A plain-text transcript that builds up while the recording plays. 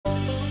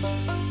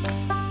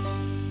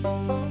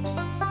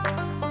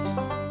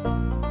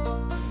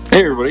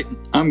Hey everybody,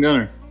 I'm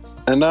Gunnar.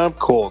 And I'm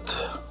Colt.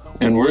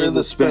 And we're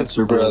the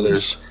Spencer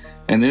Brothers.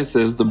 And this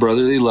is the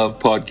Brotherly Love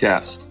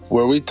Podcast,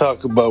 where we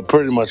talk about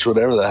pretty much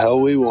whatever the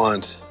hell we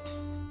want.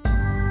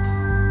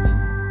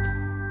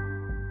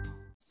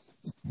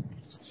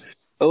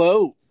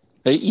 Hello.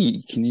 Hey,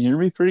 can you hear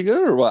me pretty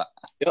good or what?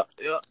 Yeah,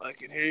 I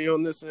can hear you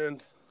on this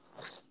end.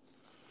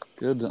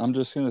 Good. I'm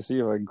just going to see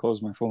if I can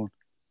close my phone.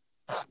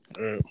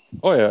 Right.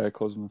 Oh yeah, I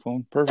closed my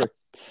phone.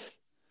 Perfect.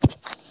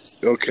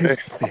 Okay.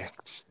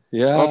 Perfect.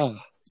 Yeah. Off to the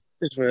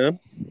races, man.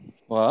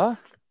 What?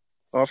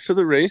 Off to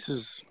the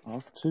races.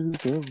 Off to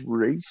the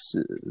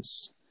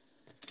races.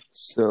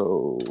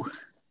 So,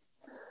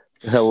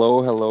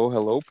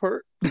 hello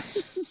part.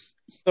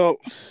 So,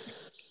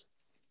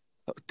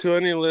 to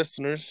any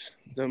listeners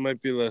that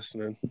might be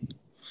listening,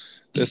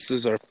 this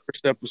is our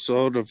first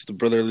episode of the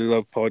Brotherly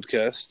Love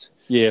Podcast.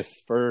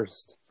 Yes,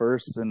 first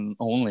and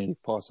only,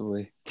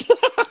 possibly.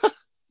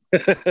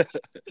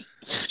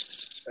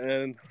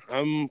 And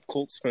I'm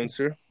Colt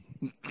Spencer.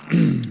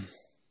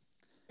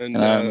 and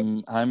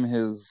I'm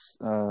his,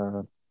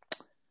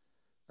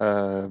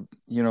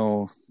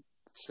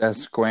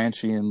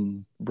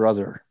 Sasquatchian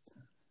brother.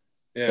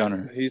 Yeah,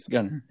 Gunnar. He's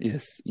Gunnar.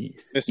 Yes.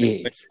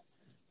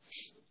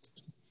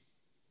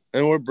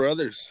 And we're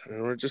brothers,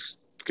 and we're just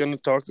gonna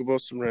talk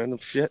about some random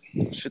shit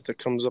that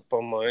comes up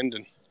on mind.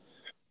 And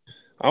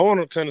I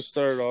want to kind of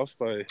start off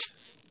by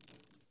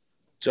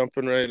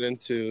jumping right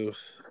into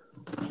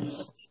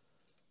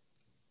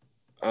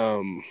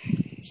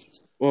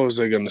what was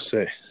I gonna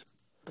say?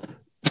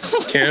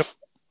 Camp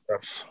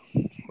stuff,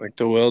 like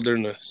the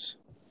wilderness,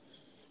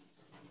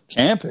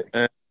 camping.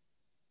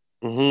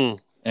 And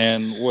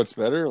what's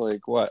better?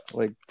 Like what?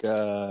 Like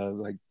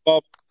glamping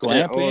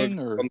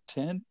or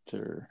tent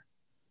or?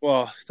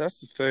 Well, that's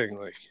the thing.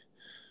 Like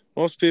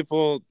most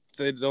people,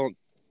 they don't.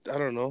 I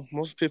don't know.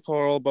 Most people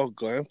are all about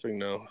glamping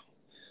now.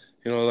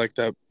 You know, like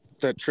that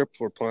trip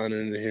we're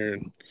planning here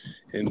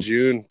in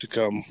June to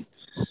come.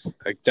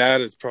 Like that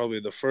is probably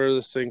the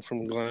furthest thing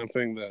from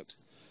glamping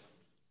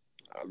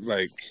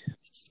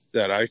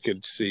that I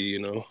could see. You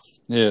know.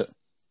 Yeah.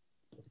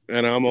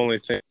 And I'm only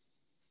thinking.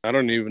 I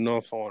don't even know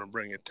if I want to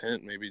bring a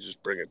tent. Maybe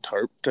just bring a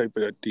tarp type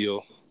of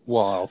deal.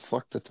 Wow,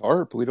 fuck the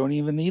tarp. We don't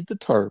even need the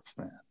tarp,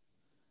 man.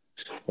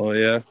 Well,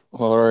 yeah.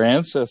 Well, our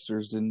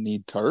ancestors didn't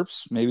need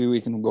tarps. Maybe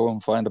we can go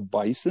and find a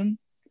bison,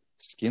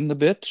 skin the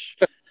bitch.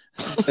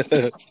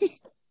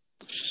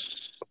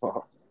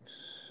 Oh,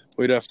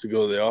 we'd have to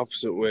go the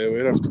opposite way.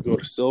 We'd have to go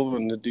to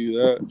Sylvan to do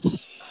that.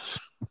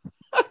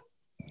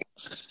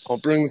 I'll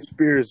bring the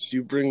spears.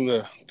 You bring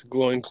the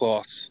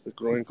loincloths.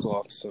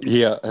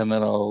 Yeah, and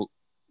then I'll...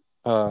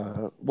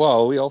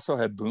 well, we also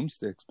had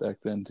boomsticks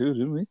back then too,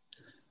 didn't we?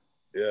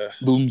 Yeah.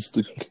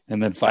 Boomstick.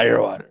 And then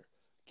firewater.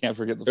 Can't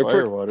forget the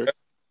firewater.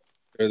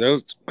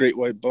 There's great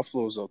white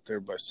buffaloes out there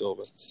by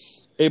Sylvan.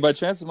 Hey, by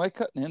chance, am I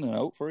cutting in and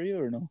out for you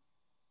or no?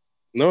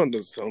 No, it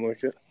doesn't sound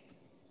like it.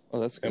 Oh,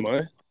 that's good.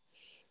 Am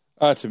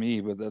I? To me,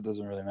 but that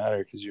doesn't really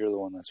matter because you're the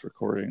one that's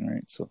recording,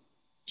 right? So.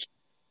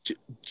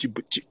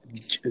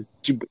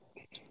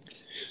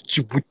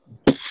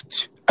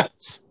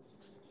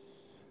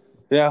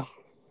 Yeah.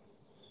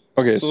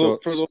 Okay, so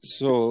for those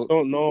who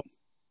don't know,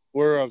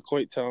 we're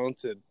quite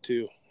talented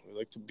too. We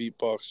like to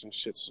beatbox and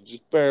shit, so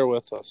just bear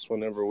with us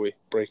whenever we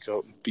break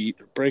out in beat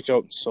or break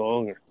out in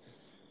song or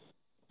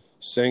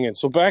singing.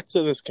 So back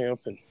to this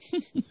camping.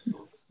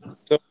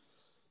 So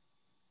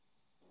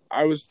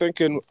I was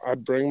thinking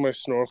I'd bring my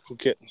snorkel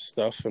kit and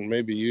stuff, and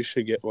maybe you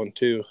should get one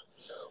too.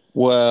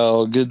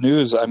 Well, good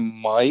news. I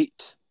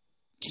might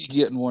be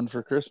getting one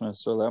for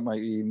Christmas, so that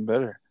might be even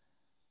better.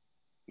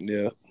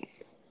 Yeah.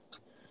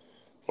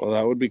 Well,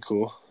 that would be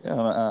cool. Yeah,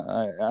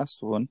 I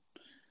asked one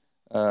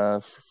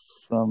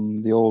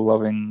from the old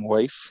loving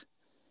wife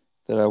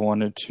that I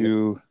wanted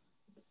to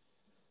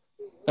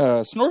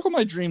snorkel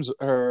my dreams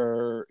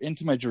or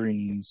into my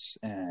dreams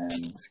and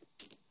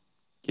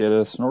get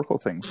a snorkel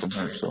thing from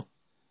her. So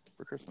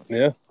for Christmas,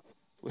 yeah,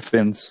 with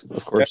fins,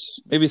 of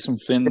course. Yeah. Maybe some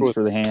fins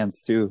for the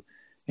hands too.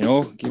 You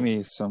know, give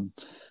me some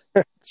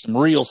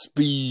real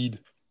speed.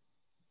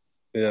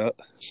 Yeah.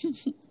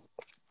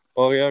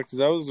 Well, yeah, because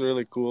that was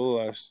really cool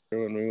last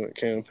year when we went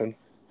camping,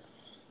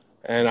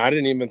 and I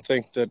didn't even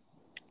think that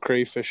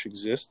crayfish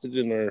existed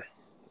in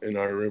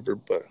our river,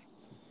 but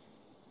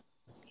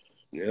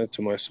yeah,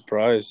 to my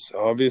surprise,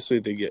 obviously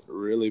they get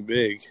really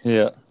big.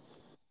 Yeah.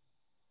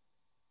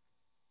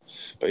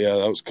 But yeah,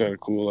 that was kind of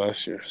cool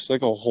last year. It's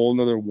like a whole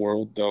nother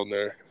world down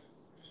there.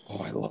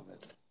 Oh, I love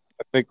it.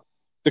 I think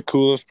the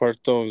coolest part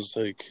though is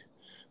like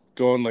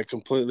going like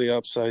completely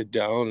upside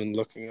down and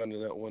looking under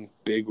that one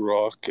big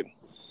rock and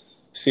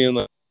seeing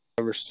like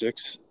 5 or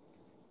 6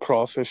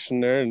 crawfish in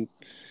there, and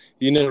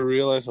you never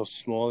realize how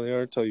small they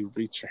are until you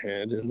reach your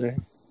hand in there.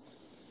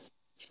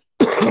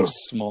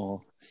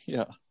 Small,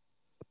 yeah.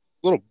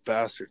 Little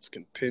bastards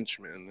can pinch,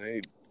 man.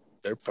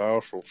 They're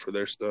powerful for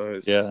their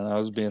size. Yeah, and I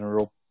was being a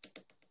real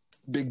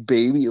big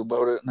baby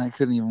about it, and I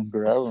couldn't even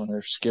grab them.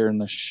 They're scaring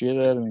the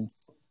shit out of me.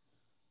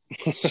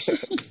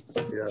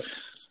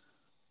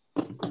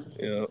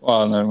 Yeah.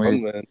 Well, and then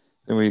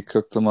we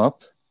cooked them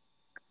up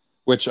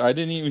Which I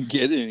didn't even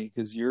get any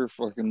because you're a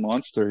fucking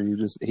monster. You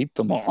just ate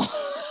them all.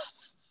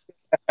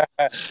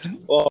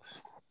 Well,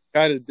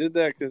 kind of did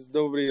that because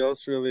nobody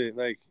else really,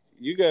 like,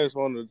 you guys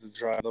wanted to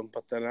try them,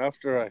 but then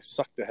after I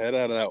sucked the head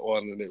out of that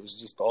one and it was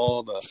just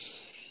all the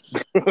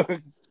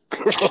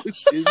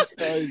gross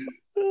inside.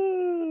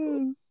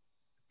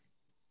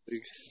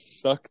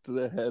 Sucked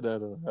the head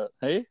out of that.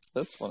 Hey,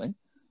 that's funny.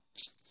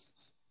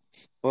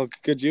 Well,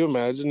 could you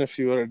imagine if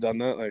you would have done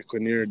that, like,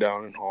 when you were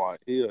down in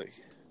Hawaii, like,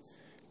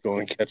 go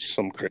and catch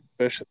some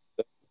crayfish?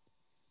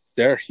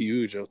 They're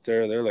huge out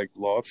there. They're like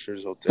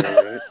lobsters out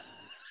there, right?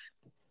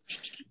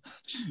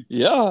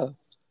 Yeah.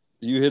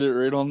 You hit it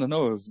right on the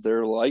nose.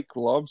 They're like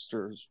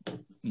lobsters,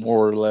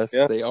 more or less.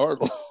 Yeah. They are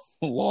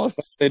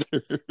lobsters.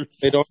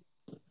 They don't.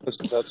 That's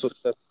what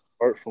that's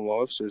apart from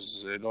lobsters.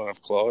 Is they don't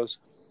have claws.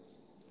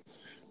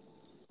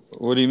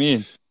 What do you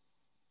mean?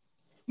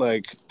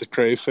 Like the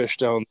crayfish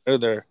down there,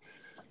 they're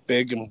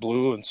big and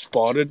blue and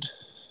spotted,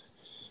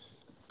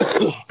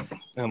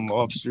 and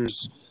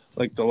lobsters,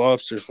 like the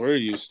lobsters we're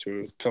used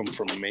to, come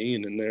from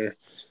Maine, and they're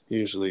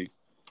usually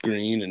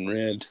green and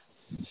red.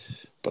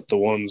 But the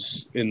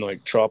ones in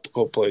like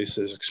tropical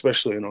places,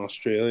 especially in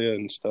Australia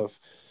and stuff,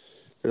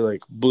 they're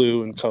like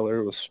blue in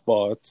color with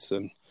spots,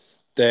 and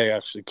they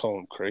actually call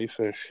them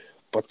crayfish,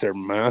 but they're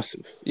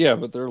massive. Yeah,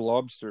 but they're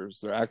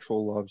lobsters. They're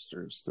actual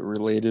lobsters. They're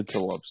related to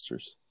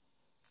lobsters.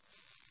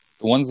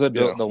 The ones that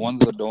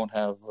don't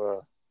have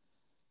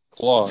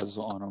claws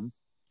on them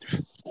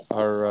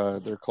are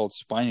they're called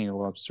spiny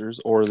lobsters,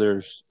 or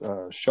there's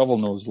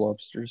shovel-nosed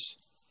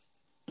lobsters.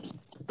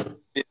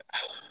 Yeah.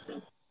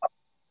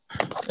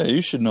 Yeah,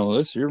 you should know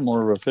this. You're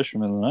more of a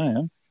fisherman than I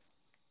am.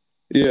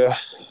 Yeah.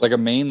 Like a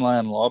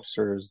mainland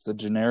lobster is the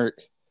generic.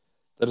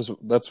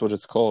 That's what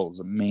it's called. It's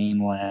a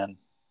mainland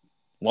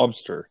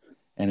lobster,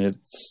 and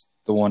it's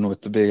the one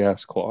with the big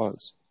ass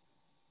claws.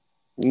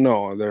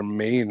 No, they're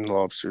Maine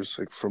lobsters,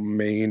 like from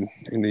Maine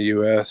in the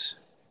U.S.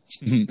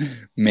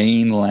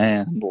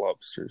 Mainland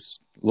lobsters.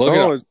 Look it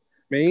up.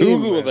 Maine,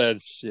 Google man.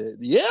 that shit.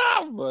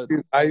 Yeah, but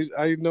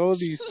I know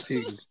these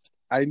things.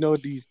 I know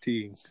these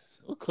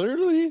things. Well,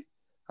 clearly,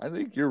 I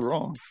think you're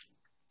wrong.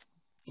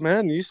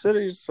 Man, you said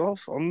it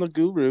yourself. I'm the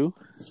guru.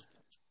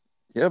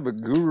 Yeah, but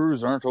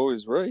gurus aren't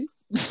always right.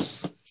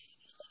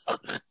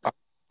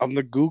 I'm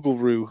the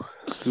Google-roo.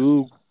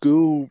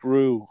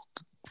 Guru.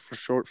 For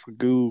short for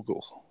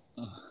Google.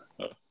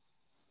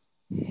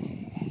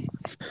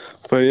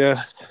 But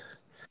yeah.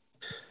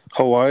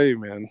 Hawaii,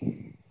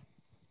 man.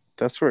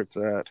 That's where it's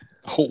at.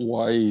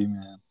 Hawaii,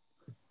 man.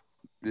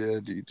 Yeah,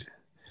 dude.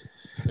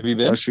 Have you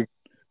been?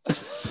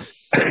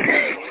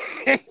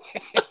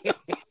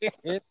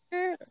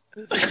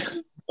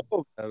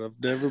 Oh, man, I've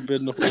never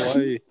been to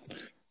Hawaii.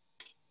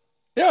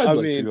 Yeah, I'd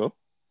like to go.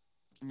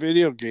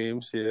 Video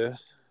games, yeah.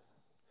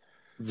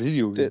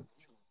 Video games?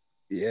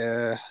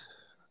 Yeah.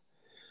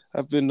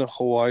 I've been to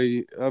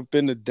Hawaii. I've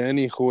been to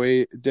Denny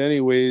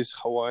Way's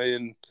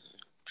Hawaiian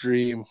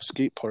Dream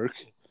Skate Park.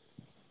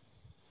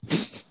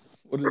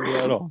 What is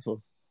that off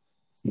of?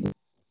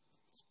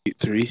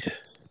 3.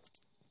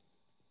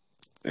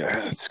 Yeah,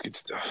 that's good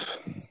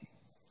stuff.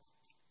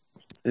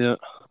 Yeah.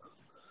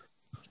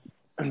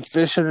 And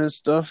fishing and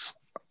stuff.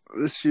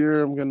 This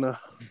year I'm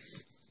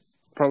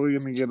probably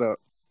gonna get a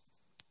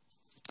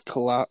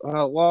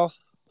well,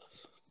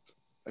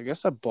 I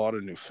guess I bought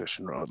a new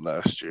fishing rod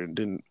last year and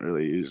didn't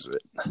really use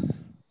it.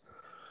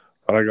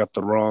 But I got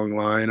the wrong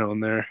line on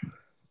there.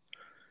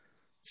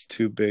 It's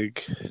too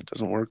big. It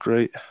doesn't work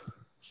right.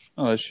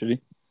 Oh, that's shitty.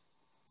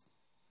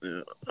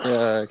 Yeah.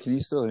 Yeah, can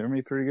you still hear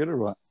me pretty good or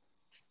what?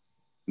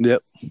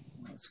 Yep.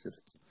 That's good.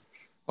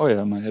 Oh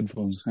yeah, my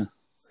headphones. Yeah.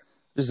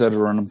 Just had to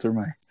run them through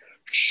my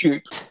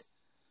shit.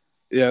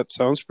 Yeah, it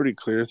sounds pretty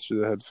clear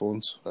through the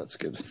headphones. That's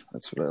good.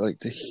 That's what I like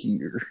to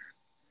hear.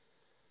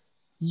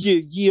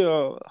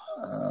 Yeah.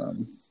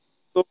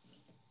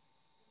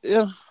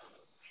 Yeah.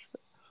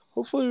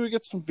 Hopefully we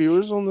get some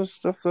viewers on this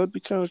stuff. That'd be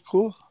kind of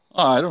cool.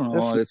 Oh, I don't know.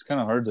 Definitely. It's kind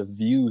of hard to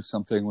view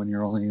something when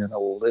you're only going to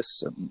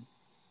listen.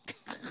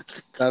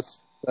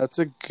 That's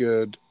a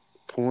good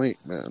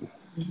point, man.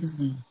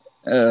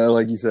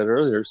 Like you said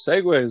earlier,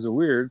 segues are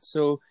weird.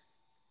 So,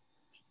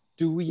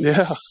 do we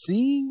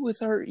see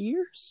with our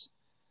ears?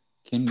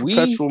 Can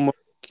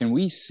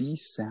we see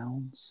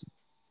sounds?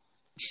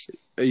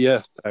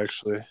 Yes,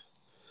 actually.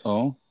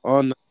 Oh,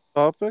 on the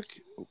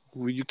topic,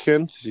 you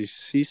can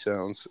see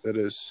sounds. It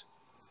is,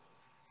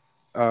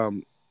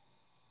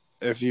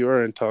 if you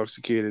are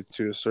intoxicated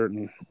to a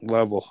certain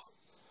level,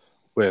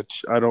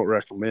 which I don't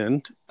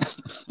recommend,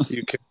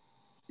 you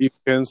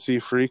can see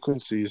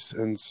frequencies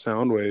and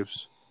sound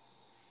waves.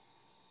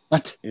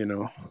 What? You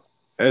know,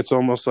 it's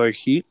almost like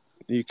heat.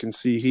 You can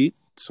see heat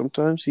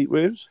sometimes, heat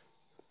waves.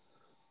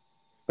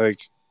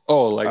 Like I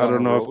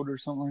don't know, road or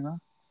something like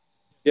that.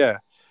 Yeah.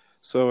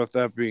 So with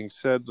that being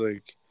said,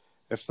 like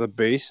if the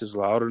bass is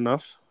loud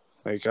enough,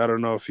 like I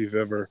don't know if you've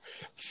ever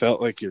felt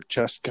like your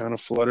chest kind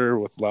of flutter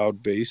with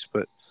loud bass,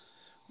 but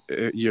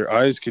your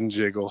eyes can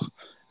jiggle,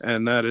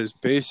 and that is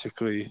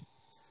basically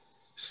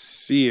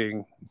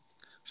seeing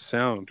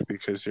sound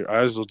because your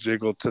eyes will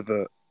jiggle to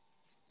the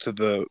to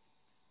the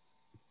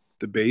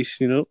base,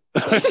 you know.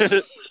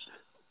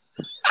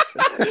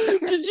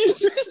 Did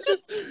you?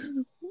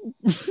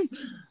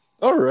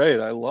 All right,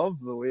 I love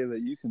the way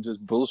that you can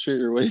just bullshit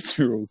your way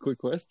through a quick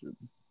question.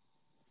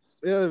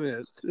 Yeah,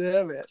 man.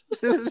 Yeah.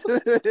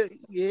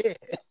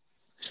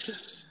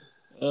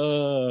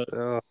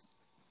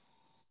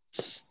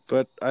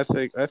 But I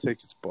think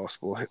it's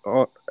possible.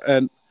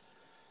 And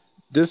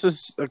this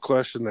is a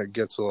question that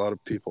gets a lot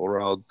of people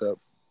riled up.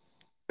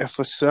 If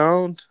a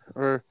sound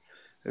or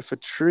if a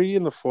tree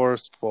in the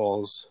forest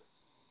falls,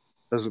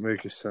 does it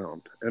make a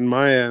sound? And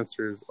my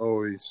answer is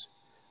always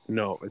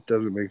no, it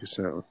doesn't make a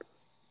sound.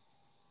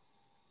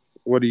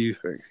 What do you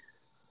think?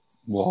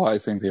 Well, I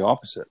think the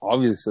opposite.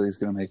 Obviously, it's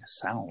going to make a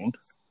sound.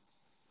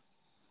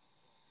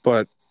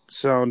 But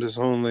sound is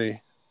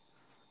only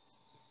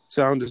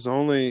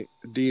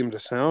deemed a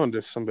sound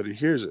if somebody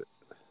hears it.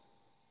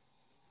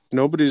 If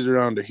nobody's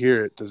around to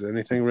hear it. Does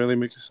anything really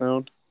make a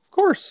sound? Of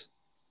course.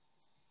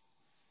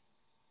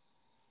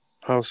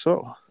 How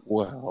so?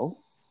 Well,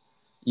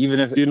 even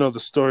if... Do you know the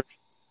story of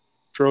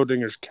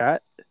Schrodinger's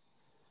cat?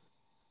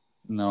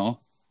 No.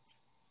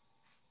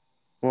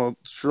 Well,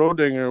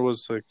 Schrodinger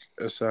was like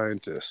a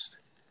scientist.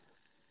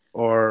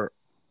 Or,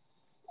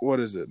 what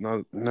is it?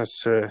 Not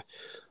necessarily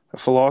a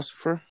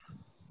philosopher.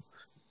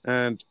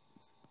 And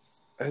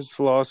his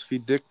philosophy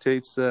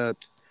dictates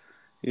that,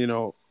 you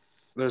know,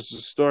 there's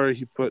a story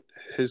he put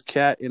his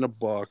cat in a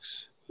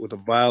box with a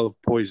vial of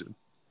poison.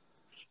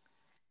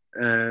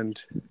 And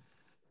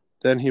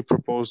then he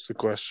proposed the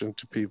question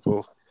to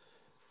people,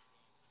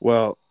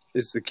 well,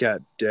 is the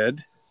cat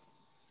dead?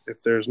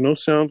 If there's no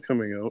sound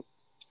coming out,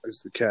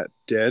 is the cat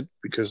dead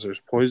because there's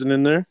poison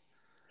in there?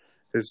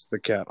 Is the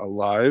cat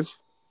alive?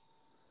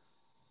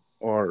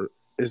 Or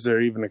is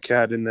there even a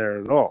cat in there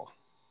at all?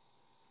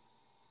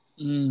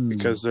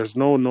 Because there's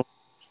no noise.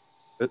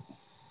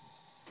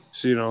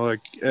 So, you know,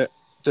 like,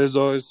 there's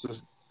always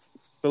this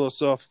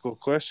philosophical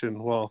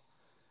question. Well,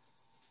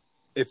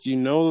 if you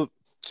know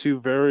two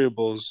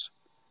variables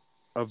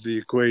of the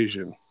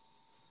equation,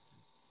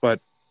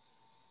 but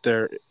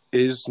there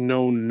is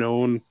no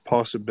known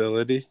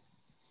possibility,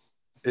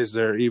 is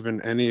there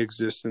even any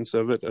existence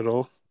of it at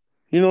all?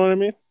 You know what I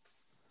mean?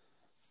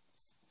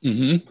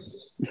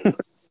 Mm-hmm.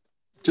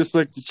 Just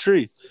like the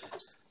tree.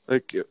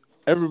 Like,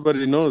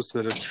 everybody knows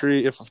that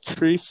if a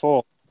tree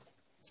falls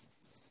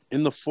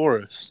in the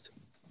forest,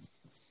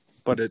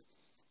 but it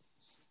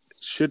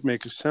should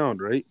make a sound,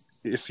 right?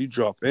 If you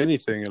drop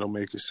anything, it'll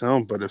make a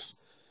sound. But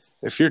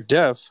if you're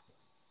deaf,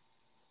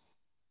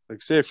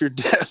 like, say if you're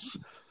deaf,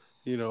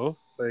 you know,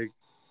 like,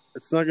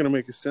 it's not going to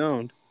make a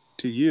sound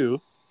to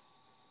you,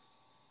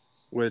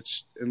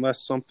 which,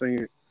 unless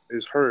something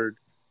is heard,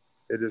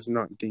 it is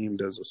not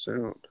deemed as a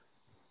sound,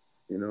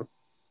 you know?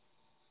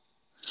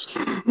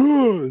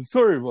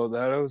 Sorry about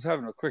that. I was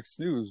having a quick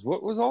snooze.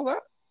 What was all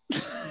that?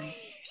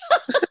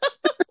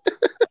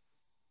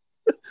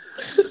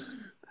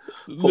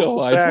 No,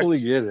 I totally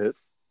get it.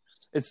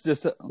 It's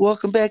just...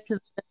 Welcome back to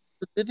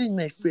the living,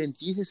 my friend.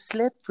 You have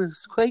slept for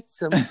quite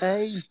some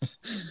time.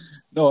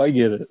 No, I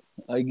get it.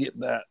 I get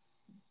that.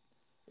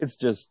 It's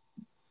just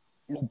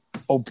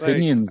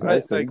opinions,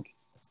 I think.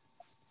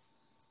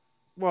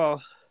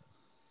 Well,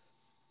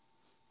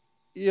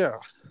 yeah.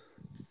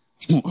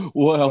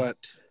 Well, but,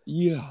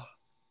 yeah.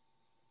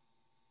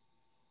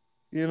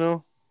 You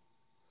know,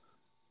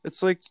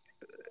 it's like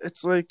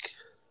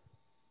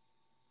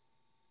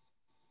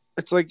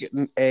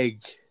an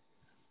egg.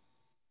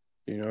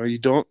 You know,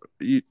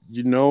 you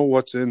know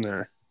what's in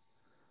there,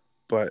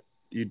 but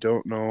you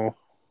don't know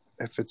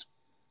if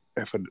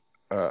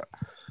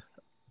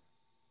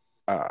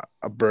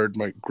a bird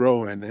might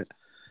grow in it.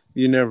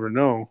 You never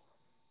know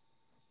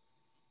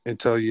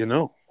until you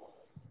know.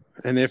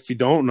 And if you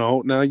don't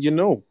know, now you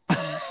know.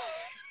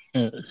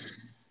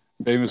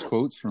 Famous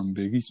quotes from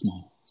Biggie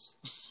Smalls.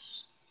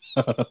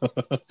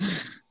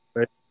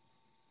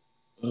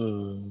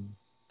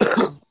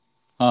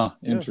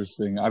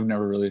 Interesting. I've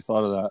never really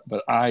thought of that,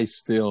 but I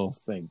still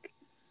think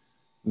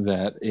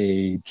that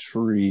a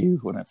tree,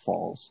 when it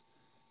falls,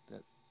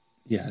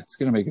 it's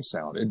going to make a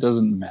sound. It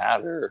doesn't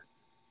matter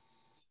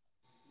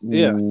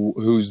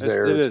who's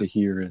there to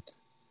hear it.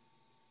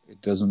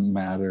 It doesn't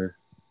matter.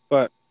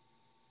 But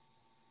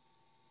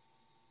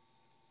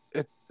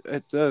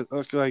it does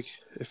look like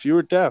if you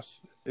were deaf,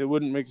 it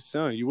wouldn't make a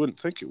sound. You wouldn't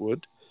think it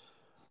would.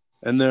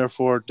 And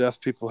therefore, deaf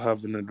people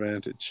have an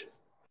advantage.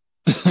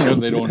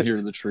 They don't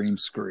hear the tree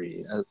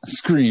scream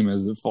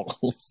as it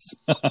falls.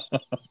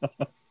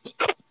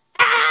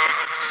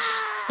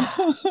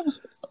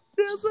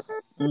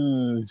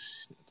 Oh,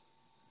 shit.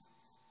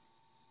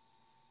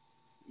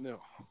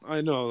 No,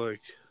 I know,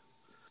 like,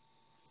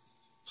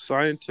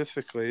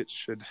 scientifically it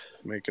should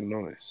make a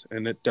noise,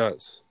 and it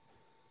does.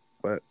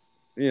 But,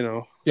 you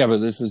know. Yeah, but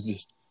this is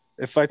just...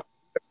 If I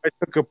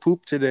took a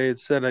poop today and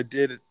said I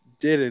didn't,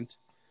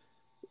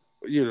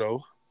 you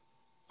know,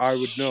 I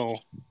would know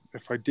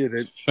if I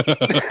didn't.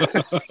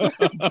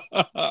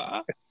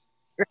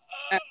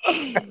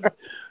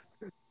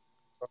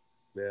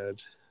 Man.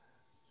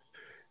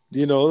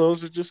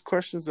 those are just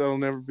questions that'll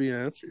never be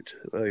answered.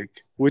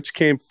 Like, which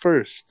came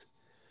first,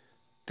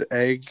 the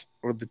egg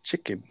or the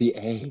chicken? The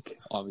egg,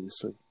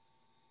 obviously.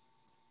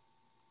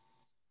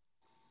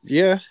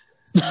 Yeah.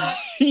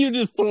 You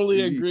just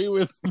totally agree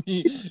with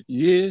me.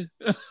 Yeah.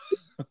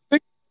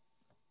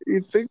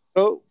 You think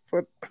so,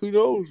 but who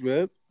knows,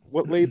 man?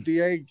 What laid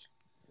the egg?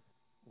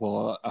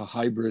 Well, a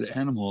hybrid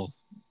animal.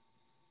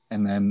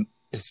 And then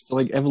it's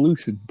like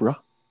evolution, bruh.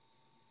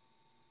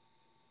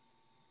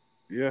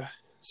 Yeah.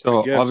 So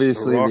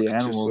obviously the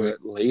animal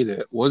that laid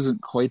it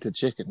wasn't quite a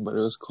chicken, but it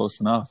was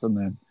close enough. And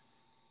then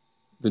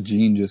the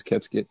gene just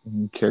kept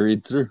getting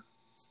carried through.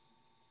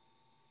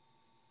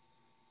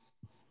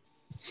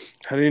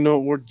 How do you know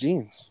it wore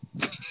jeans?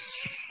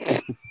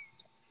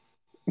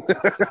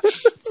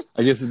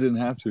 I guess it didn't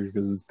have to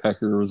because its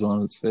pecker was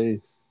on its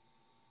face.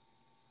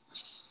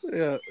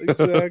 Yeah,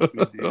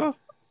 exactly, dude.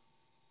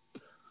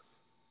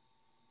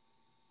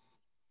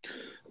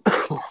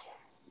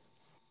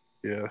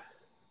 Yeah.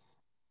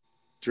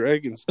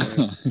 Dragons,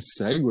 man.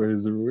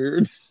 Segways are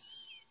weird.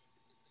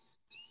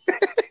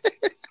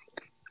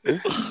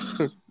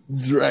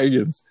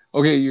 Dragons.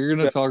 Okay, you're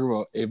going to talk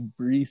about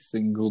every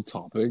single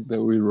topic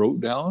that we wrote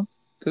down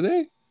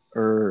today?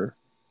 Or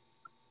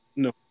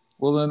no?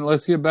 Well, then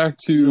let's get back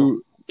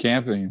to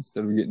camping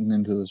instead of getting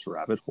into this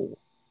rabbit hole.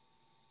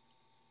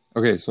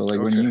 Okay, so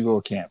when you go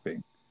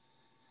camping,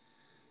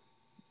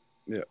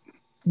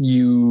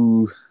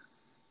 you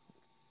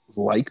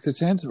like the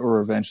tent, or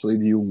eventually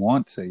do you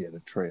want to get a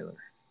trailer?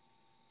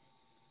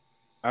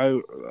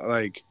 I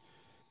like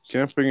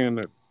camping in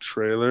a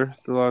trailer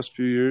the last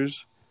few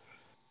years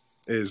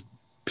is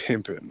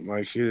pimping.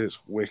 Like, it is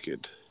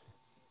wicked.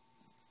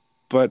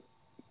 But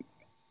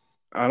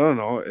I don't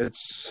know.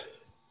 It's,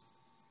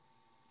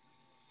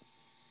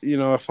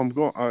 if I'm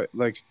going, I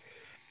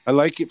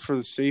like it for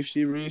the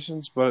safety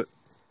reasons, but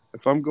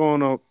if I'm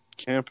going out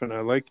camping,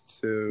 I like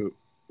to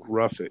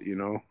rough it,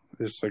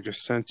 It's like a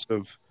sense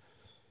of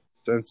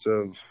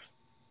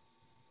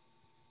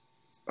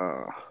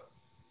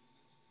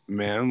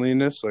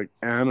manliness, like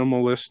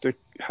animalistic,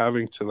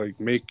 having to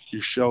make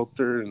your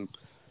shelter and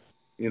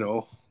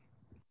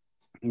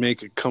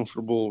make a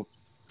comfortable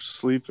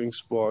sleeping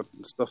spot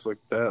and stuff like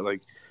that.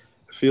 Like,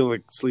 I feel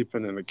like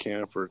sleeping in a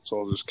camper, it's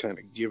all just kind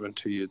of given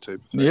to you type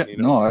of thing. Yeah,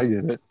 no, I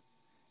get it.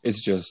 It's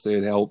just,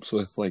 it helps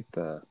with I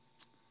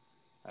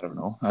don't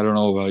know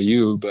about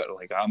you, but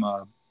I'm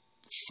a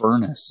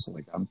furnace.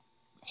 I'm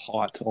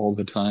hot all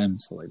the time.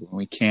 So when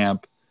we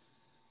camp,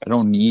 I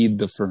don't need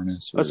the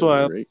furnace. That's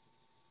why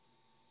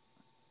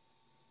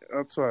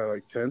That's why I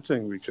like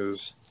tenting,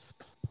 because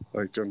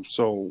I'm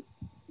so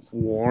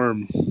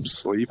warm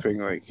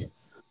sleeping.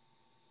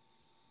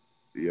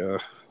 Yeah.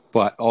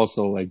 But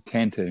also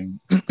tenting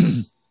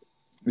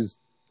is,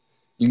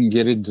 you can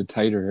get into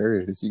tighter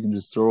areas. You can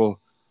just throw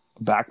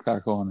a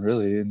backpack on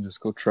really and just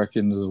go trek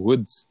into the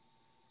woods,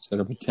 set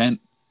up a tent.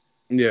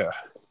 Yeah.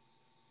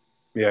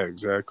 Yeah,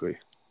 exactly.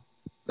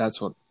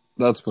 That's what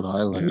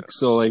I like. Yeah.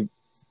 So the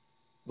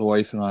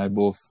wife and I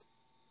both,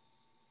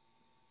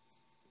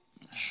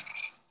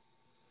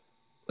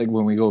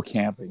 when we go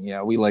camping,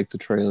 we like the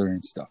trailer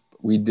and stuff,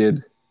 but we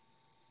did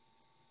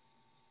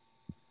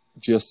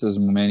just as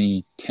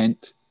many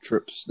tent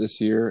trips this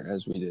year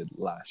as we did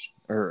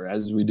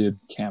as we did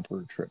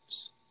camper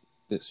trips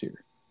this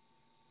year.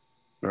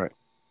 Right.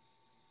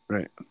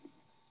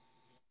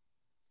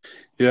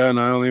 Yeah, and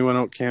I only went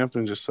out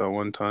camping just that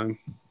one time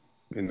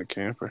in the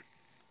camper.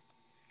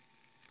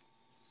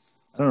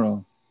 I don't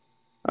know.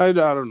 I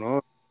don't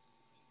know.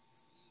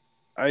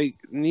 I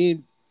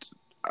need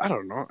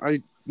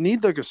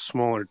a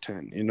smaller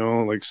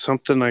tent,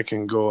 something I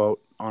can go out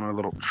on a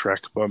little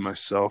trek by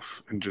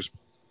myself and just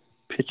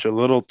pitch a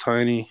little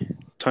tiny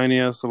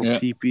ass little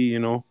teepee,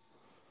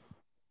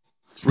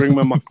 bring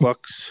my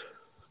mucklucks,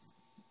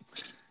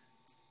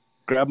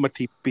 grab my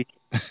teepee,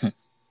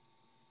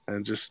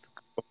 and just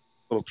a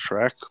little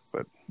trek.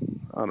 But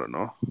I don't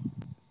know.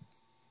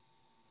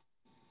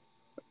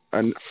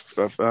 I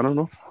don't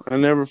know. I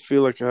never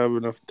feel like I have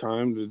enough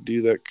time to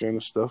do that kind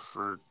of stuff,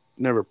 or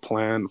never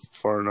plan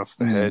far enough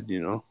ahead,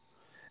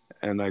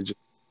 and I just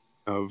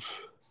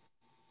have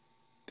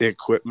the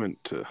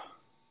equipment to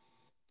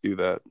do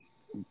that.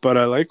 But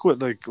I like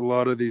what a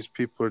lot of these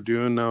people are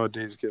doing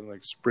nowadays, getting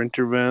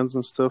Sprinter vans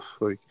and stuff,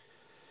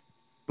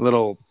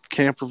 little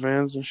camper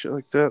vans and shit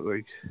like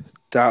that.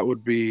 That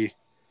would be,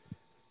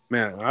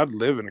 man, I'd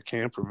live in a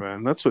camper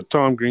van. That's what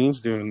Tom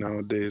Green's doing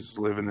nowadays, is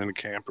living in a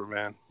camper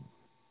van,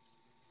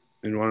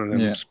 in one of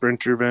them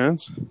Sprinter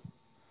vans.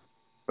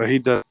 But he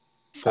does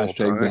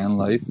hashtag van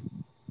life.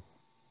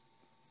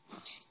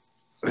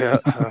 Yeah,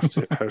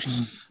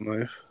 hashtag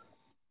life.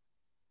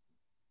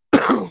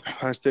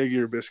 Hashtag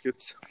your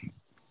biscuits.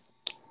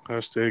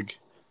 Hashtag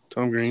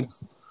Tom Green.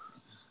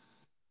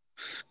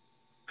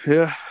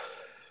 Yeah.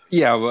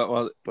 Yeah,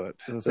 but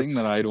the thing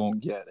that I don't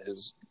get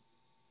is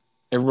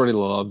everybody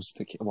loves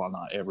to,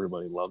 not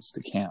everybody loves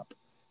to camp,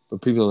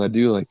 but people that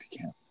do like to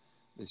camp,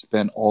 they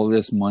spend all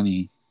this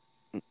money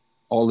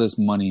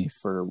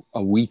for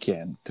a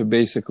weekend to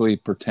basically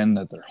pretend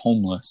that they're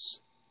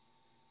homeless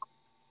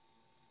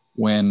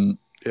when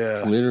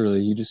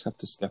literally you just have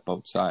to step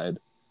outside.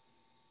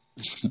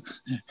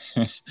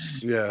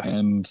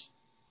 And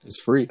it's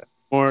free.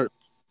 Or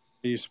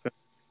you spend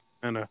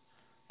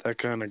that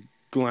kind of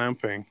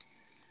glamping,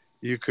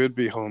 you could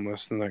be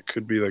homeless, and that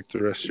could be like the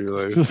rest of your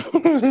life.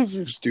 If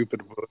you're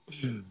stupid about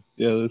it.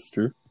 Yeah, that's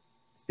true.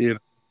 You know,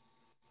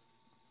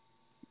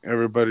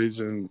 everybody's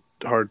in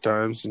hard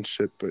times and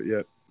shit, but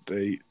yet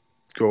they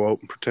go out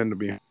and pretend to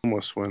be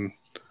homeless when,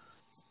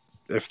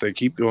 if they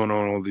keep going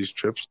on all these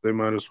trips, they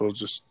might as well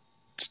just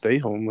stay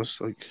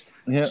homeless, like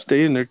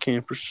stay in their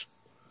campers.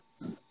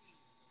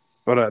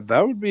 But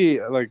that would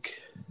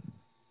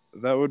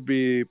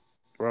be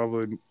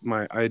probably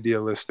my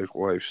idealistic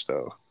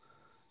lifestyle,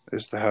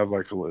 is to have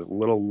like a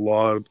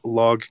little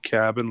log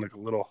cabin, like a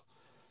little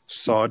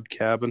sod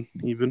cabin,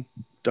 even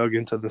dug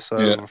into the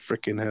side of a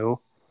freaking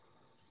hill.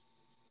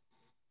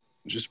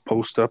 Just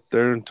post up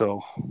there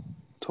until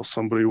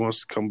somebody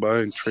wants to come by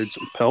and trade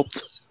some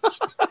pelt.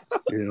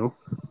 You know.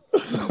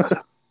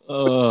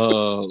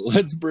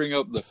 Let's bring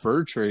up the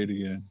fur trade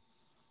again.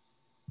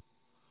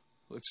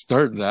 Let's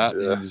start that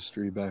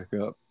industry back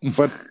up.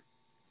 But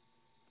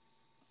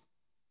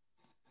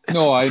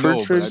no, I know.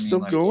 Fur trade's but I mean, still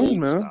like, going,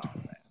 man. Style,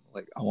 man.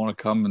 Like, I want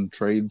to come and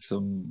trade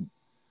some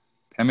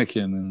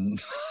pemmican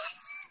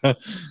and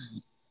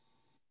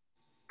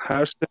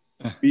hashtag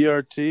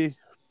BRT,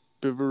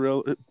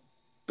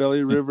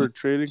 Belly River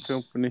Trading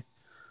Company.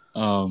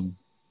 I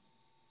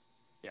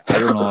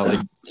don't know, like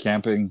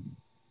camping.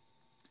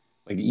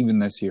 Like even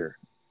this year,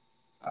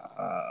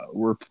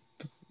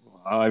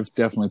 I've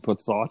definitely put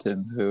thought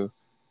into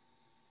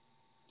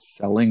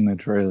selling the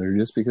trailer,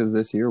 just because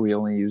this year we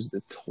only used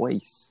it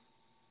twice.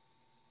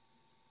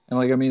 And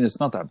like, I mean, it's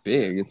not that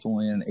big. It's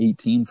only an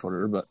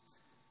 18-footer, but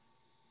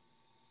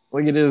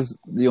like, it is,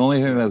 the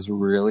only thing that's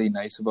really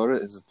nice about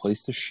it is a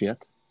place to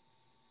shit.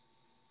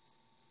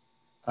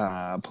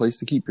 A place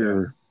to keep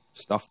your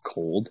stuff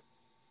cold,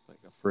 like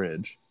a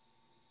fridge.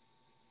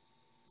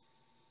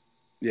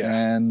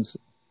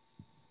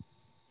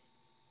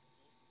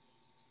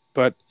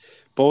 But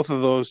both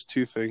of those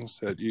two things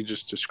that you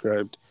just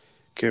described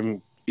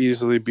can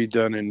easily be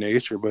done in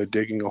nature by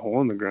digging a hole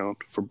in the ground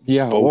for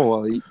both.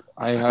 Well,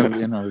 I have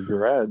in our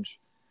garage,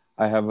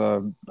 I have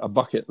a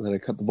bucket that I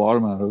cut the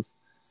bottom out of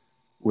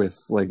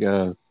with like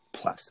a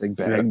plastic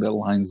bag that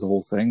lines the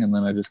whole thing, and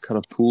then I just cut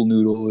a pool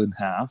noodle in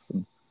half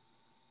and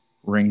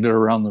ringed it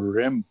around the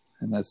rim,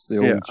 and that's the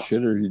old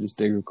shitter. You just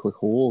dig a quick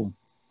hole.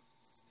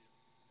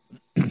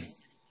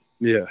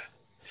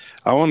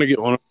 I want to get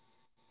one of,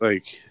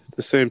 like,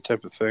 the same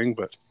type of thing,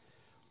 but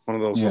one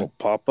of those little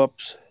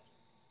pop-ups.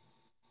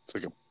 It's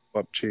like a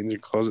pop-up changing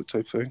closet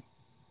type thing.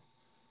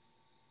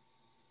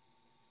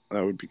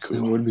 That would be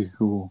cool. That would be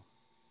cool.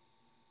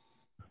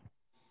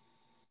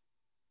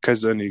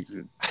 Because then you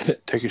could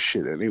take a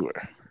shit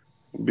anywhere.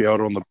 Be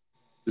out on the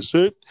just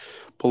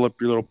pull up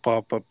your little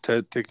pop-up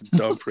tent, take a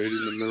dump right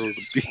in the middle of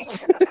the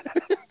beach.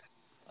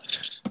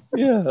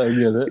 Yeah, I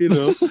get it. You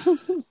know?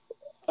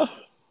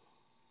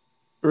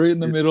 Right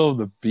in the middle of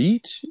the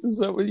beach? Is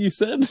that what you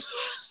said?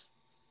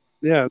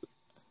 Yeah.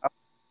 I'll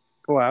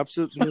collapse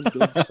it and then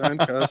build a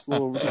sandcastle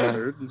over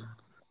there.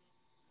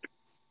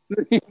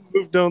 And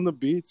move down the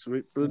beach,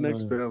 wait for the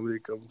next family to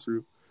come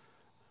through.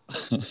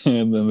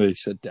 And then they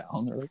sit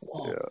down. They're like,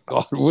 oh,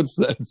 God, what's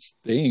that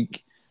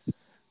stink?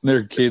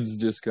 Their kids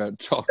just got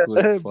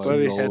chocolate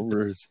fudge all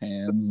over his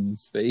hands and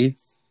his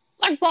face.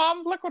 Like,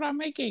 Mom, look what I'm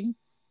making.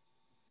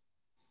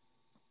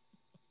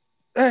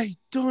 Hey,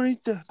 don't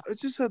eat that. I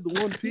just had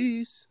the one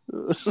piece.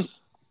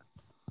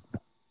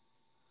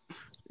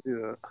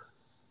 Yeah.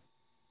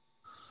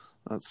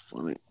 That's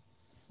funny.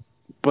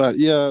 But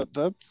yeah,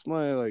 that's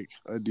my like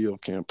ideal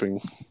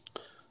camping.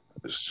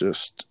 It's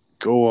just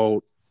go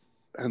out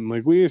and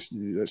like we used to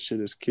do that shit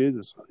as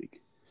kids.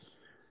 Like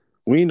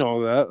we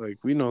know that. Like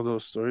we know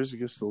those stories. I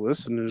guess the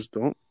listeners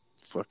don't.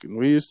 Fucking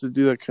we used to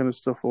do that kind of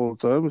stuff all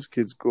the time as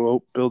kids. Go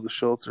out, build a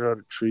shelter out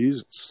of trees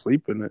and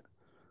sleep in it.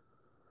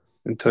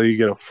 Until you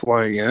get a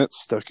flying ant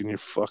stuck in your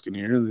fucking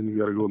ear, and then you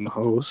gotta go in the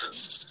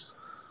house.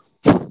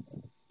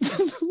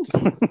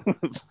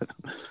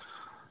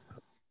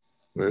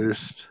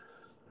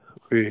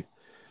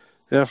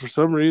 For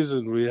some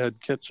reason, we had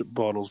ketchup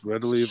bottles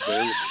readily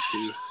available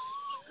too.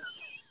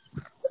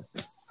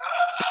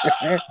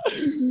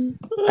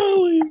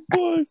 Holy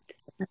fuck!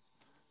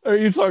 Are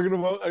you talking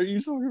about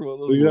those?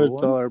 We gotta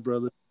tell our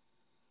brother.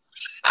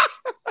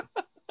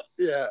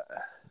 Yeah.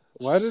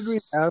 Why did we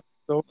have?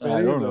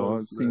 I don't know.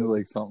 It seems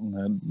like something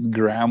that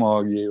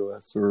Grandma gave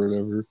us or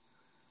whatever.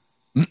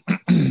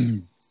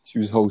 She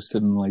was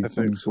hosting like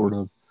some sort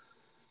of,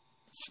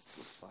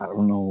 I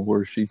don't know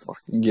where she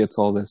fucking gets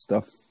all this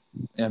stuff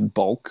in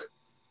bulk.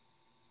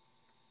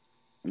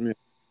 Yeah.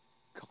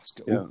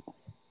 Costco.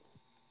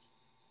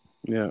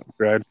 Yeah.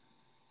 Brad.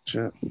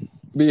 Shit.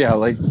 But yeah,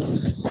 like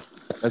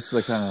that's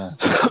the kind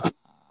of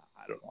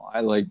I don't know. I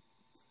like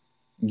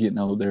getting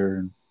out there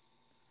and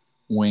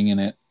winging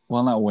it.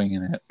 Well, not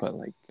winging it, but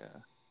like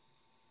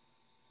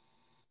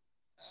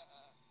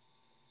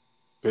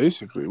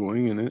basically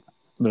winging it.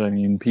 But I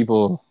mean,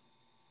 people.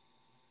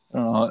 I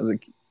don't know.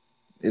 Like,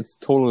 it's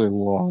totally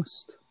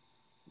lost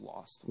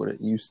what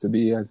it used to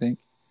be, I think.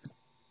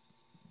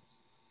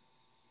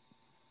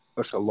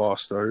 Like a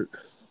lost art.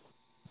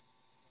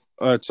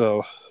 It's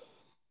a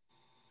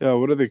yeah.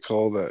 What do they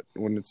call that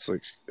when it's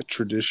like a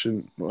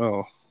tradition?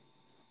 Well,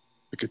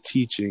 like a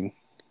teaching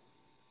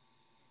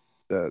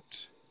that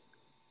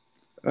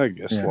I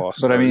guess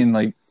lost. But art. I mean,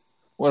 like,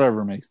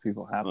 whatever makes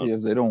people happy.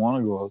 If they don't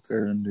want to go out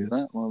there and do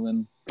that, well,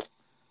 then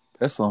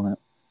piss on it.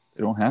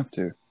 They don't have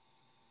to.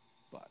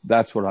 But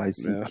that's what I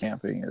see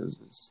camping is.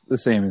 It's the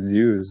same as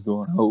you, is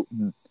going out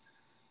and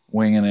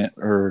winging it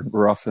or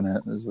roughing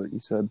it, is what you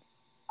said.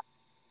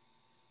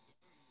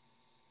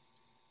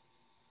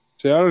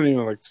 See, I don't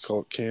even like to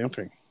call it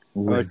camping. I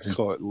like to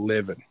call it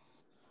living.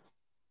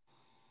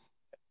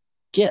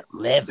 Get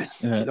living.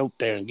 Yeah. Get out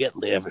there and get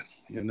living,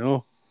 you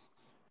know?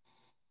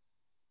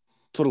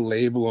 Put a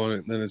label on it,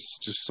 and then it's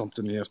just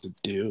something you have to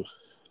do.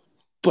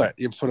 But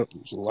you put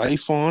a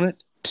life on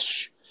it,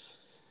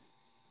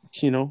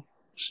 you know,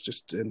 it's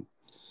just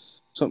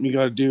something you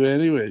got to do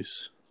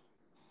anyways.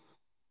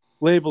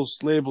 Labels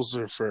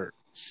are for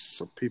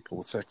people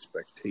with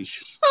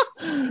expectation.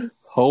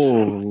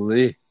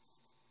 Holy.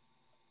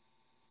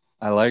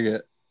 I like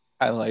it.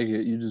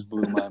 You just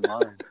blew my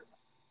mind.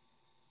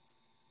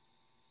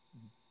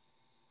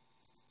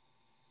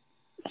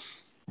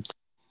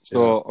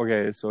 So,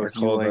 okay, so if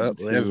you like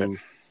to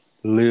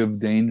live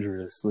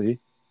dangerously,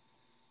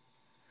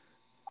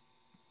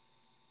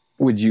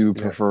 would you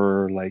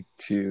prefer like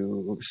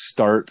to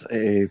start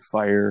a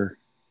fire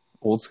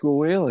old school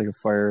way, like a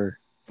fire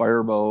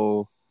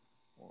bow,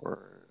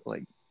 or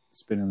like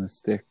spinning the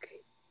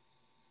stick?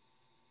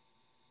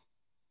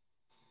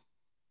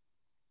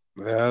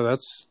 Yeah,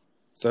 that's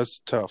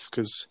tough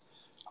because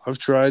I've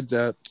tried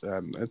that,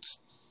 and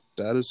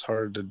that is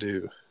hard to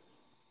do.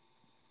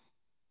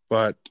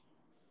 But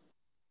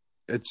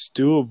it's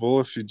doable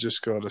if you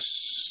just got a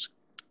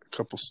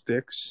couple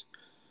sticks,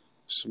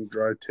 some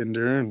dry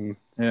tinder, and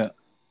a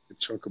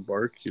chunk of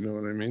bark. You know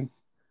what I mean?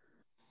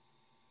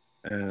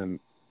 And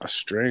a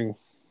string,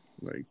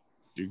 like,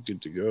 you're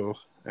good to go,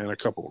 and a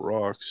couple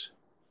rocks.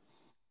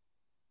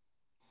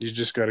 You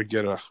just got to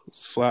get a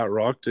flat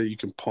rock that you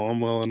can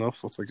palm well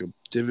enough with like a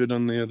divot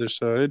on the other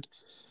side,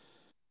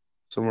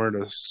 somewhere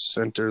to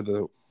center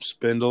the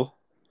spindle,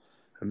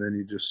 and then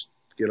you just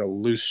get a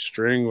loose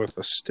string with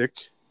a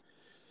stick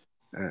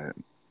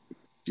and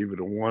give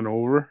it a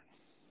 1/over,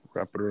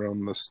 wrap it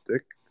around the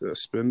stick, the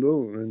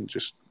spindle, and then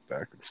just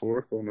back and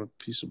forth on a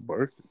piece of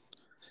bark.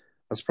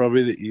 That's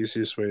probably the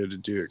easiest way to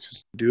do it,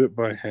 because do it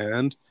by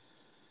hand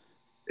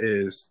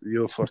is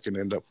you'll fucking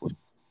end up with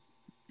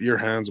your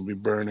hands will be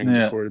burning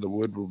before the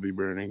wood will be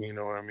burning. You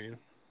know what I mean?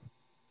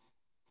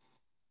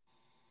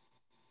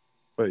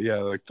 But yeah,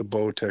 like the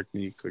bow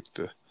technique, like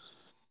the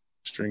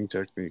string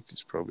technique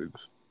is probably the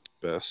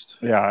best.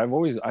 Yeah, I've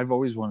always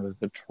wanted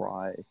to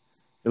try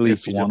at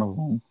least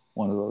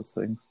one of those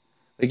things.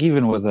 Like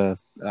even with a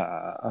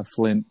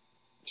flint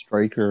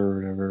striker or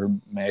whatever,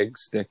 mag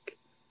stick.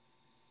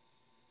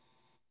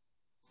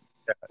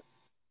 Yeah.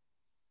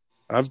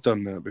 I've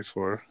done that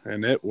before,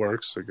 and it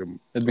works.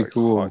 It'd be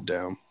cool. Hot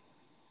down.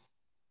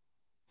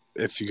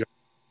 If you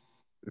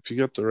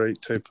got the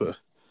right type of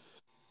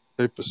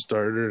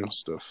starter and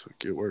stuff,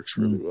 like, it works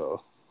really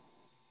well.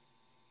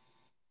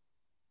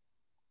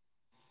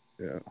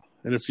 Yeah,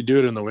 and if you do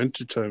it in the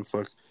wintertime,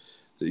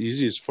 the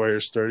easiest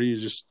fire starter, you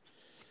just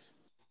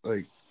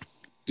like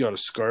got a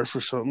scarf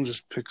or something,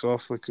 just pick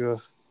off like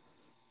a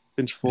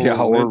inch full.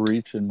 Yeah, or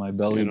reach in my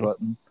belly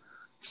button.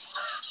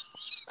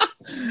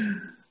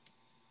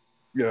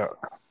 Yeah.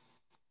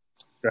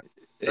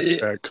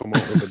 Come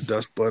up with a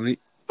dust bunny.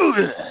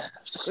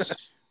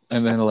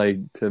 And then,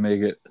 like, to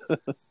make it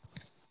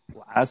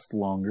last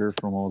longer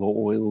from all the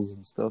oils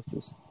and stuff,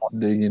 just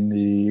dig into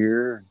the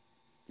ear,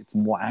 get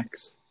some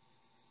wax,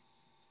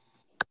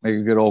 make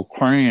a good old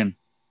crayon.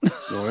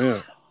 Oh,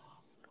 yeah.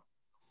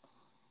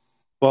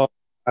 Well,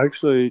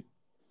 actually,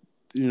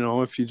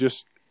 if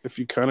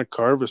you kind of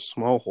carve a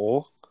small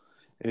hole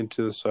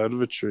into the side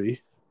of a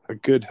tree, a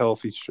good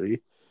healthy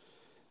tree,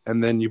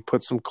 and then you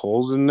put some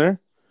coals in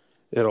there,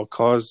 it'll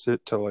cause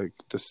it to, like,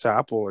 the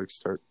sap will, like,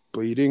 start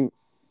bleeding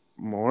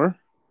more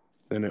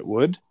than it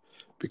would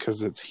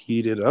because it's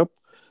heated up,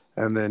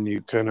 and then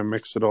you kind of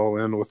mix it all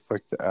in with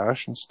like the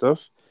ash and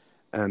stuff,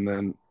 and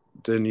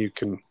then you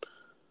can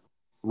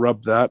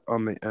rub that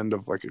on the end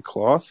of like a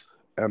cloth,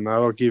 and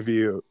that'll give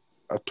you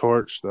a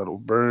torch that'll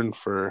burn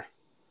for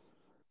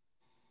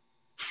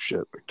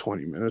like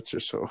 20 minutes or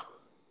so.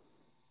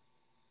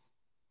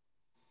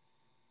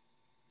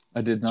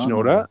 I did not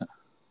know that.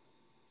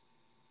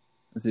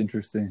 That's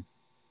interesting.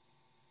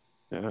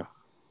 Yeah.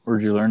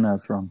 Where'd you learn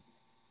that from?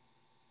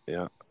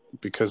 Yeah,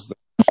 because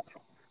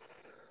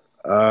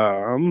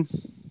some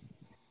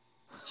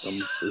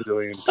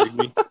Brazilian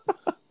pygmy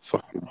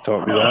fucking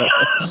taught me that.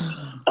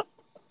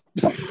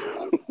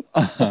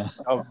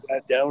 Taught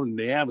that down in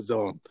the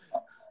Amazon.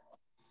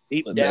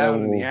 Deep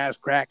down in the ass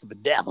crack of the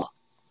devil.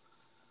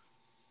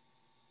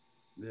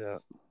 Yeah.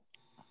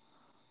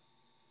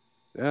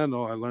 Yeah,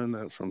 no, I learned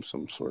that from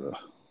some sort of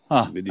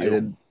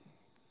video.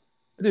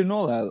 I didn't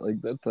know that.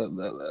 Like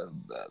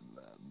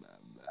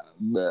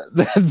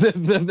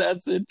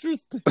that's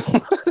interesting.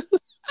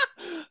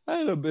 I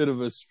had a bit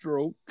of a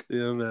stroke.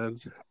 Yeah, man.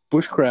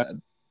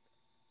 Bushcraft.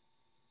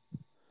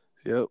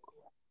 Yep.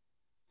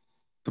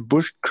 The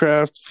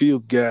Bushcraft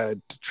Field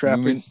Guide to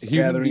Trapping,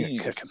 Gathering, and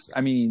Cooking.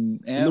 I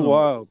mean, animals. In the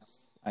wild.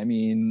 I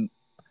mean,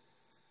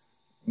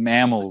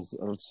 mammals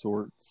of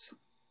sorts.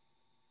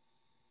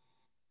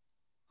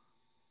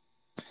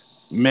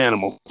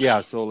 Manimal.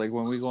 Yeah, so like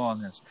when we go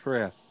on this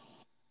trip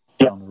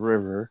on the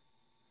river,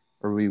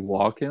 are we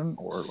walking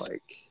or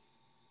like?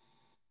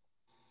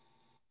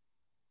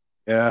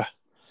 Yeah,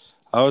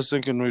 I was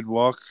thinking we'd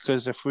walk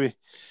because if we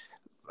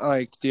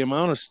like the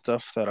amount of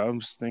stuff that I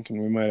was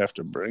thinking we might have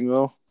to bring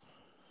though,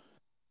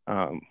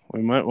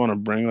 we might want to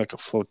bring like a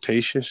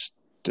flotacious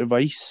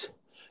device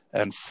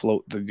and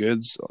float the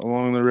goods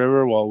along the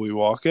river while we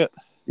walk it.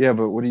 Yeah,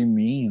 but what do you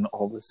mean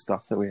all this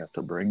stuff that we have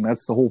to bring?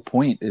 That's the whole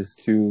point, is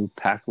to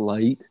pack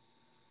light,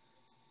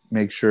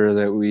 make sure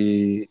that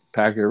we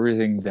pack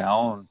everything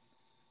down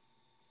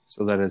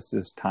so that it's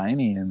just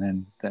tiny, and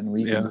then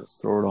we can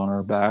just throw it on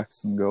our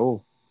backs and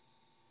go.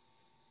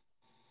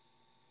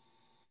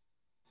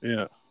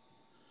 Yeah.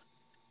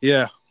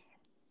 Yeah.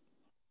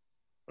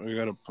 I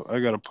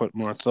gotta put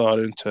more thought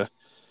into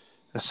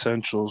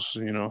essentials,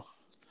 you know.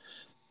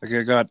 Like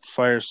I got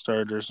fire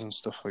starters and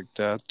stuff like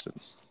that,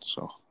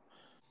 so.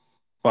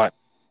 But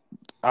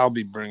I'll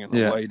be bringing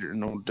a lighter,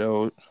 no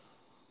doubt.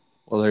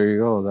 Well, there you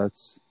go.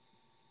 That's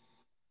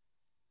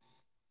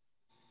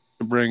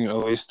to bring at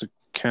least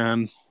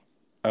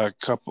a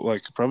couple,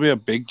 like probably a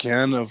big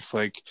can of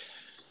like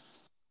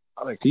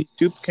heat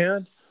tube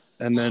can,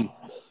 and then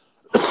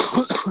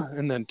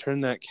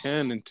turn that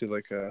can into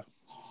like a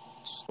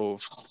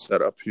stove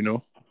setup, you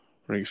know,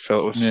 where you fill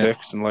it with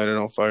sticks and light it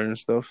on fire and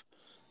stuff,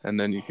 and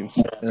then you can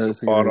set a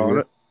pot on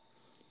it.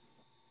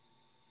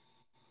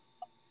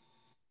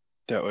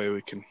 That way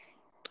we can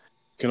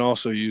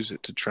also use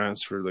it to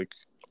transfer like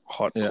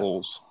hot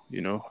coals, you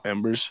know,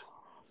 embers.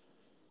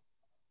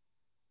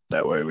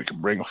 That way we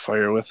can bring a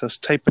fire with us,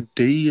 type of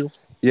deal.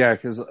 Yeah,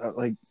 because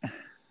like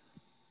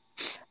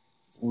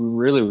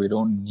we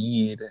don't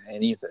need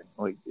anything.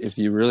 Like if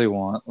you really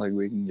want, like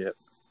we can get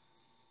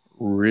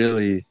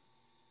really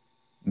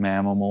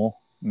mammal.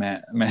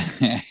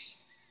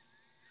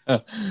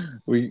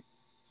 We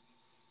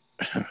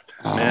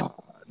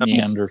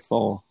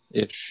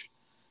Neanderthal-ish,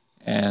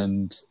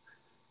 and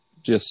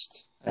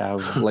just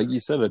have, like you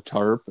said, a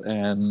tarp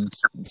and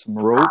some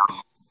rope,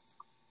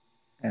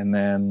 and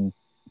then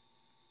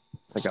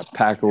like a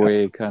pack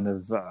away kind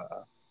of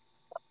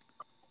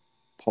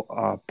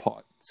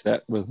pot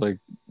set with like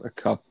a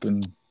cup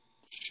and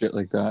shit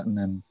like that, and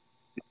then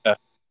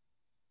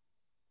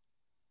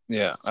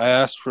I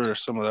asked for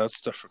some of that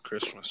stuff for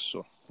Christmas,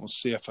 so we'll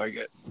see if I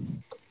get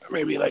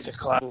maybe like a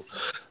collapsible,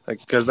 like,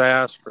 because I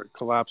asked for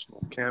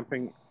collapsible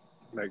camping,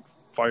 like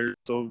fire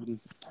stoves, and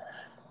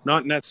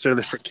not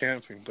necessarily for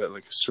camping, but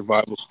like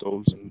survival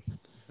stoves and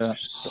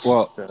stuff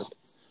like that.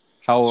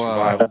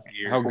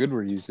 How good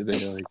were you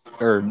today, like,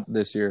 or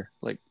this year?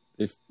 Like,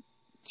 if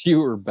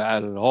you were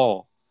bad at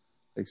all,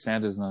 like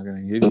Santa's not going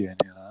to give you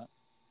any of that.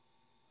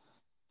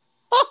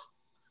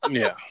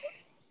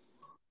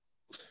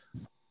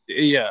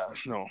 Yeah,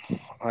 no,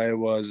 I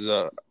was.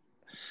 I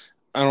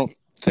don't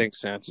think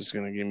Santa's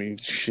going to give me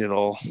shit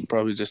all.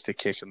 Probably just a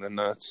kick in the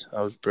nuts.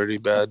 I was pretty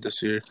bad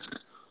this year.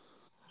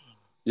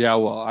 Yeah,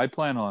 well, I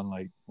plan on,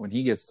 like, when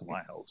he gets to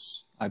my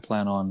house, I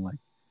plan on, like,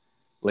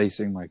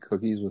 lacing my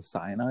cookies with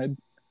cyanide.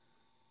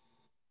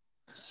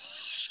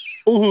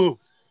 Ooh.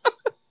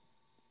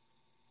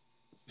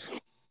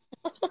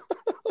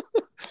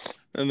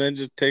 And then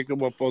just take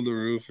them up on the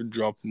roof and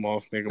drop them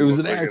off. Make them. It was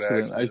an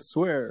accident, I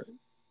swear.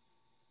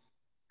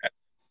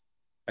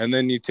 And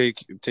then you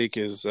take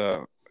his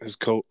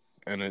coat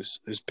and his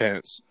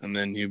pants, and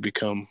then you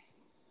become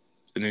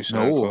the new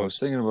Santa Claus. I was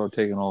thinking about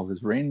taking all of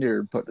his reindeer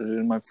and putting it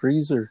in my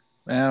freezer.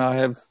 Man, I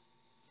have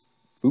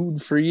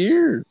food for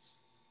years.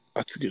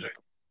 That's a good idea.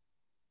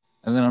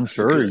 And then I'm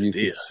sure you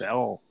could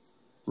sell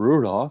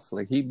Rudolph.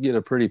 Like, he'd get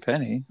a pretty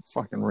penny.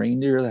 Fucking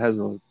reindeer that has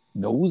a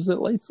nose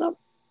that lights up.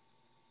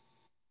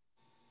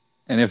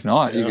 And if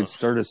not, you could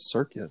start a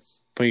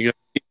circus. But you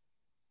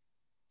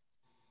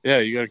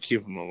got to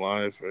keep them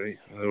alive, right?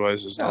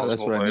 Otherwise, his nose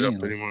won't light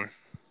up anymore.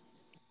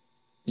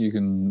 You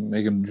can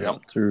make him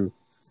jump through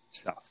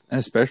stuff, and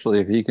especially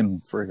if he can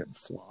friggin'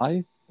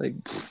 fly. Like,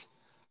 pfft.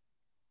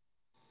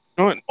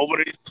 You know what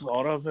nobody's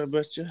thought of, I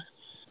bet you,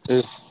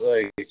 is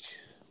like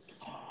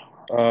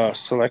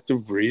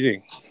selective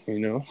breeding. You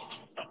know,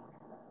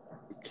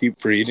 keep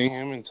breeding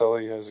him until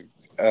he has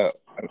an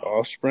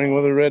offspring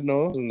with a red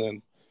nose, and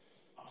then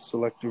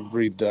selective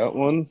breed that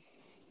one,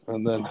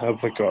 and then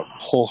have like a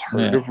whole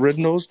herd of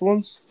red-nosed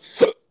ones.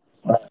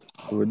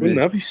 Wouldn't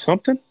that be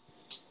something?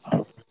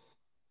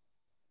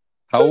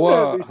 How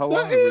long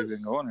have we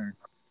been going here?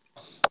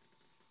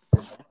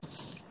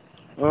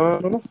 I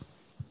don't know.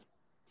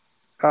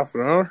 Half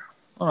an hour.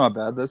 Oh, not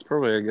bad. That's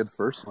probably a good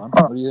first one.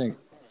 What do you think?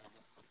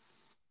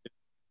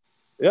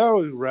 Yeah,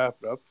 we wrap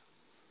it up.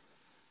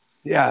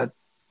 Yeah,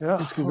 Yeah,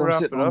 it's because I'm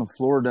sitting on the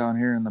floor down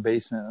here in the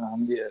basement and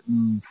I'm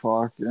getting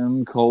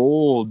fucking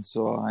cold,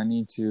 so I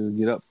need to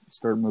get up and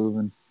start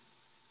moving.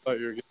 I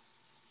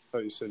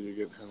thought you said you're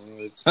getting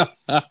hemorrhoids.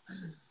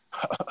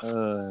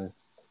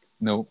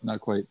 No, not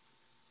quite.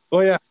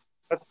 Oh yeah,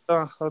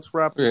 let's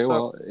wrap this up.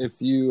 Well,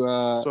 if you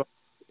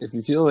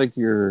feel like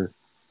you're,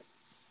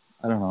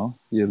 I don't know,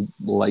 you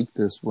like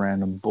this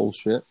random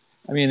bullshit.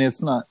 I mean,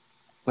 it's not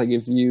like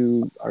if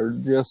you are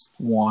just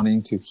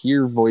wanting to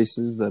hear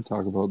voices that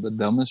talk about the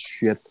dumbest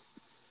shit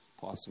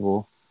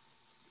possible,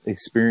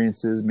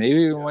 experiences.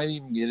 Maybe we might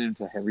even get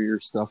into heavier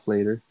stuff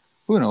later.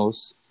 Who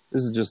knows?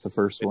 This is just the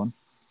first one.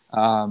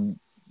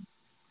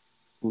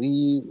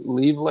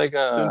 Leave like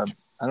a,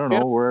 I don't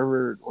know,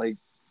 wherever, like,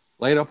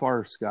 light up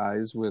our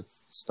skies with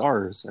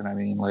stars. And I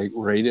mean, like,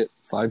 rate it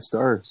 5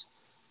 stars.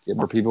 Get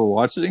more people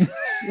watching.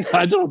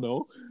 I don't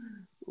know.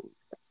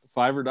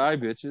 5 or die,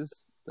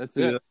 bitches. That's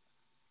it. Yeah.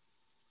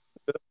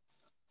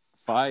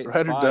 5 or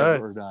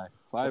die.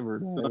 5 or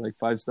die. Like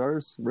 5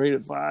 stars. Rate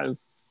it 5.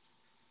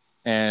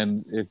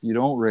 And if you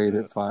don't rate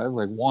it 5,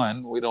 like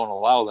 1, we don't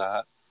allow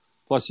that.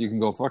 Plus, you can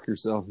go fuck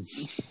yourself.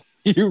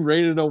 You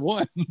rated a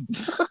 1.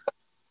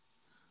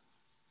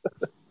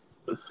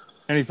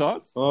 Any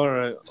thoughts? All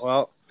right.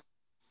 Well,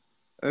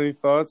 any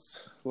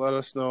thoughts? Let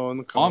us know in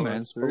the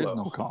comments. There is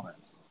no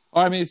comments.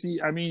 Oh, I mean,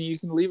 you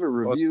can leave a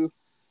review,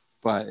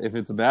 but if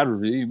it's a bad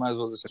review, you might as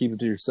well just keep it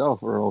to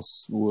yourself, or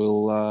else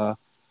we'll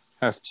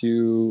have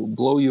to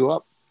blow you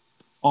up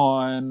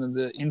on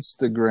the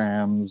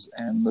Instagrams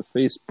and the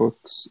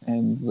Facebooks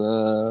and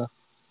the.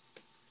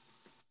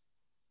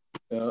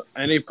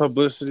 Any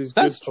publicity is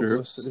good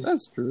publicity.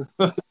 That's true.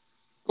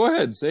 Go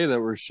ahead and say that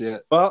we're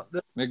shit. Well,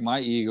 make my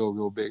ego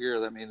go bigger.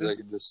 That means I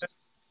can just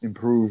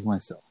improve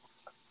myself.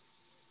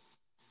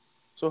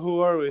 So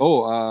who are we?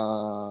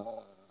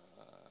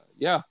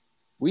 Yeah,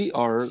 we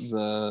are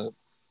the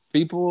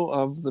people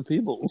of the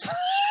peoples.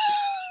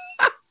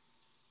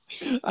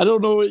 I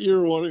don't know what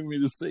you're wanting me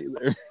to say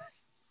there.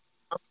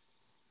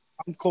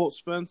 I'm Colt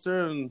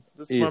Spencer, and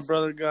this is my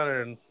brother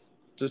Gunner, and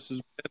this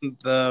has been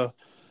the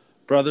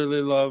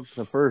Brotherly Love,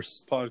 the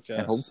first podcast,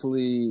 and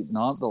hopefully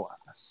not the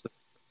last.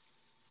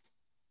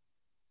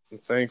 And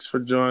thanks for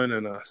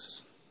joining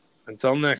us. Until next